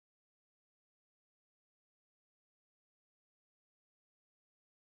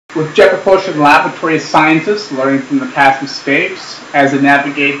with jet propulsion laboratory scientists learning from the past mistakes as they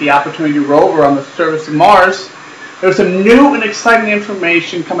navigate the Opportunity rover on the surface of Mars, there's some new and exciting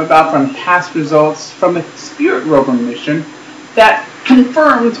information come about from past results from the Spirit rover mission that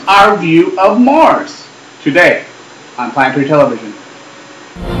confirms our view of Mars today on Planetary Television.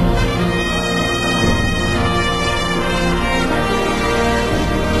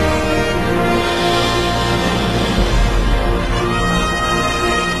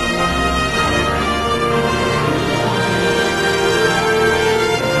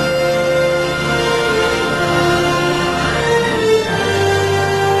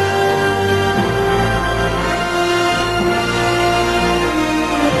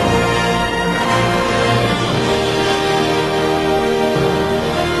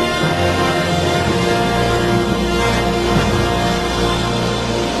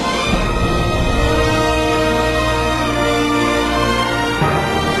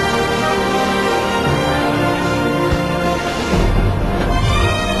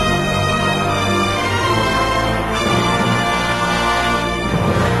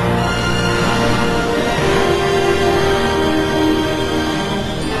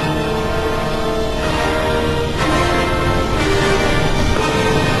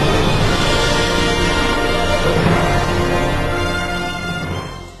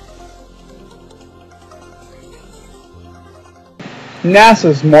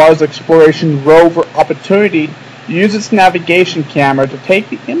 NASA's Mars Exploration Rover Opportunity used its navigation camera to take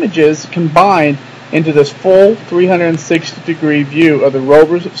the images combined into this full 360-degree view of the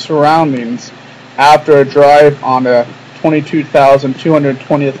rover's surroundings after a drive on the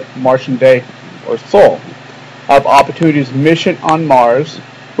 22,220th Martian day or so of Opportunity's mission on Mars,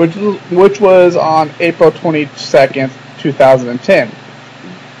 which was on April 22nd, 2010.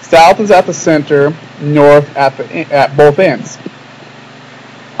 South is at the center, north at both ends.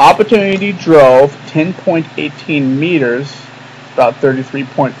 Opportunity drove 10.18 meters, about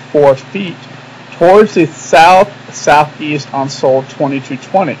 33.4 feet, towards the south-southeast on Sol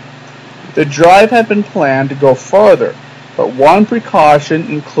 2220. The drive had been planned to go further, but one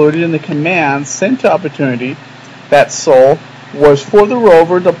precaution included in the command sent to Opportunity that Sol was for the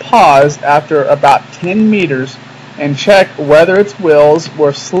rover to pause after about 10 meters and check whether its wheels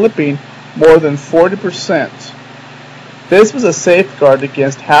were slipping more than 40%. This was a safeguard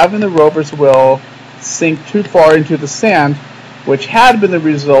against having the rover's wheel sink too far into the sand, which had been the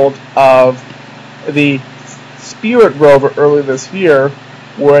result of the Spirit rover earlier this year,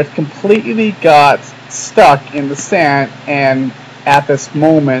 where it completely got stuck in the sand and at this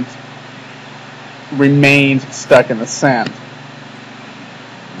moment remained stuck in the sand.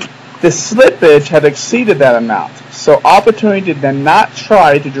 The slippage had exceeded that amount, so Opportunity did not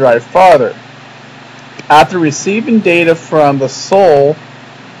try to drive farther. After receiving data from the Sol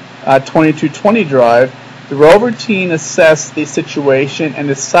 2220 drive, the rover team assessed the situation and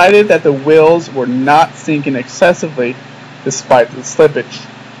decided that the wheels were not sinking excessively despite the slippage.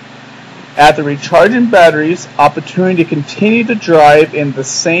 After recharging batteries, Opportunity continued to drive in the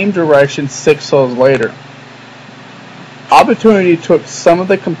same direction 6 sols later. Opportunity took some of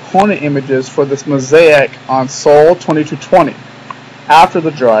the component images for this mosaic on Sol 2220 after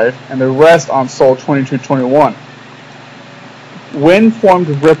the drive, and the rest on Sol 2221. Wind-formed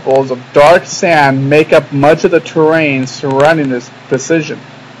ripples of dark sand make up much of the terrain surrounding this precision.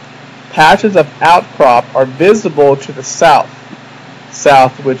 Patches of outcrop are visible to the south,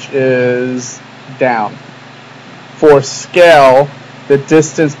 which is down. For scale, the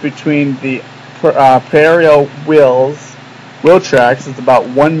distance between the parallel wheel tracks is about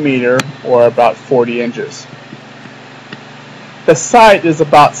 1 meter or about 40 inches. The site is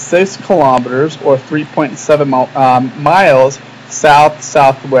about 6 kilometers or 3.7 miles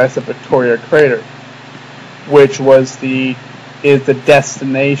south-southwest of Victoria Crater, which is the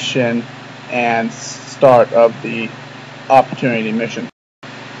destination and start of the Opportunity mission.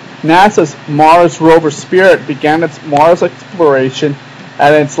 NASA's Mars rover Spirit began its Mars exploration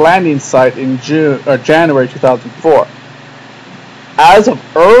at its landing site in January 2004. As of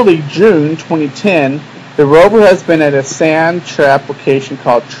early June 2010, the rover has been at a sand trap location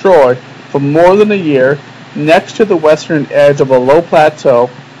called Troy for more than a year, next to the western edge of a low plateau,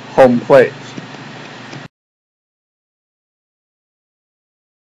 home plate.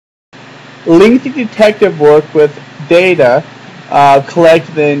 Lengthy detective work with data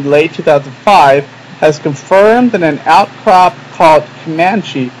collected in late 2005 has confirmed that an outcrop called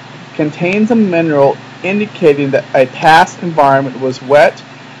Comanche contains a mineral indicating that a past environment was wet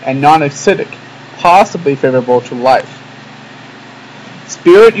and non-acidic, possibly favorable to life.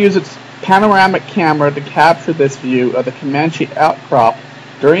 Spirit used its panoramic camera to capture this view of the Comanche outcrop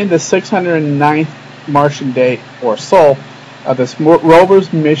During the 609th Martian day or so of this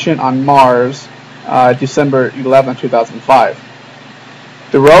rover's mission on Mars, December 11, 2005.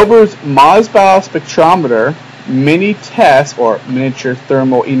 The rover's Mosbow spectrometer, mini-TESS or miniature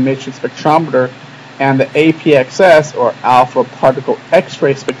thermal emission spectrometer, and the APXS or alpha particle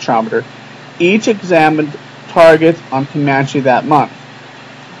X-ray spectrometer each examined targets on Comanche that month.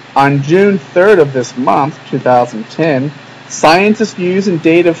 On June 3rd of this month, 2010, scientists using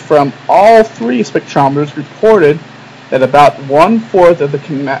data from all three spectrometers reported that about 1/4 of the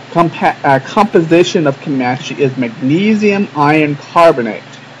composition of Comanche is magnesium iron carbonate.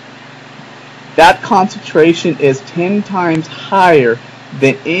 That concentration is 10 times higher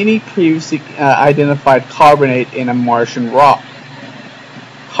than any previously identified carbonate in a Martian rock.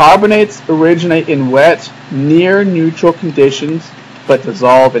 Carbonates originate in wet, near neutral conditions, but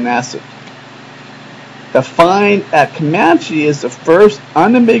dissolve in acid. The find at Comanche is the first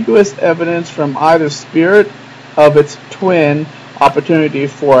unambiguous evidence from either spirit of its twin opportunity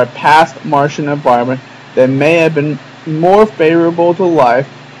for a past Martian environment that may have been more favorable to life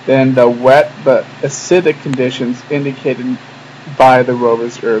than the wet but acidic conditions indicated by the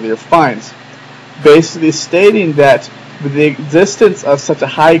rover's earlier finds, basically stating that the existence of such a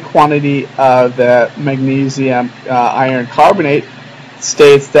high quantity of the magnesium iron carbonate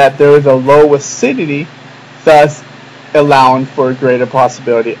states that there is a low acidity, thus allowing for a greater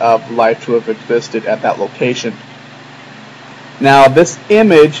possibility of life to have existed at that location. Now, this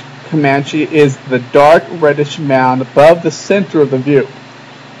image, Comanche, is the dark reddish mound above the center of the view.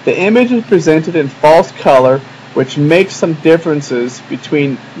 The image is presented in false color, which makes some differences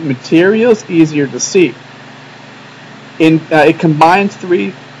between materials easier to see. It combines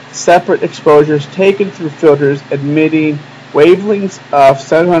three separate exposures taken through filters emitting wavelengths of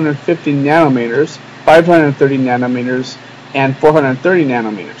 750 nanometers, 530 nanometers, and 430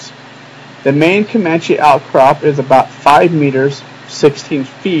 nanometers. The main Comanche outcrop is about 5 meters, 16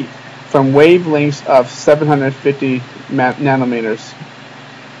 feet, from wavelengths of 750 nanometers.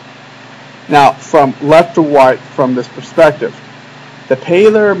 Now, from left to right from this perspective, the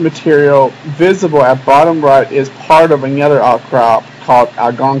paler material visible at bottom right is part of another outcrop called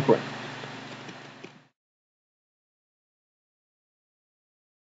Algonquin.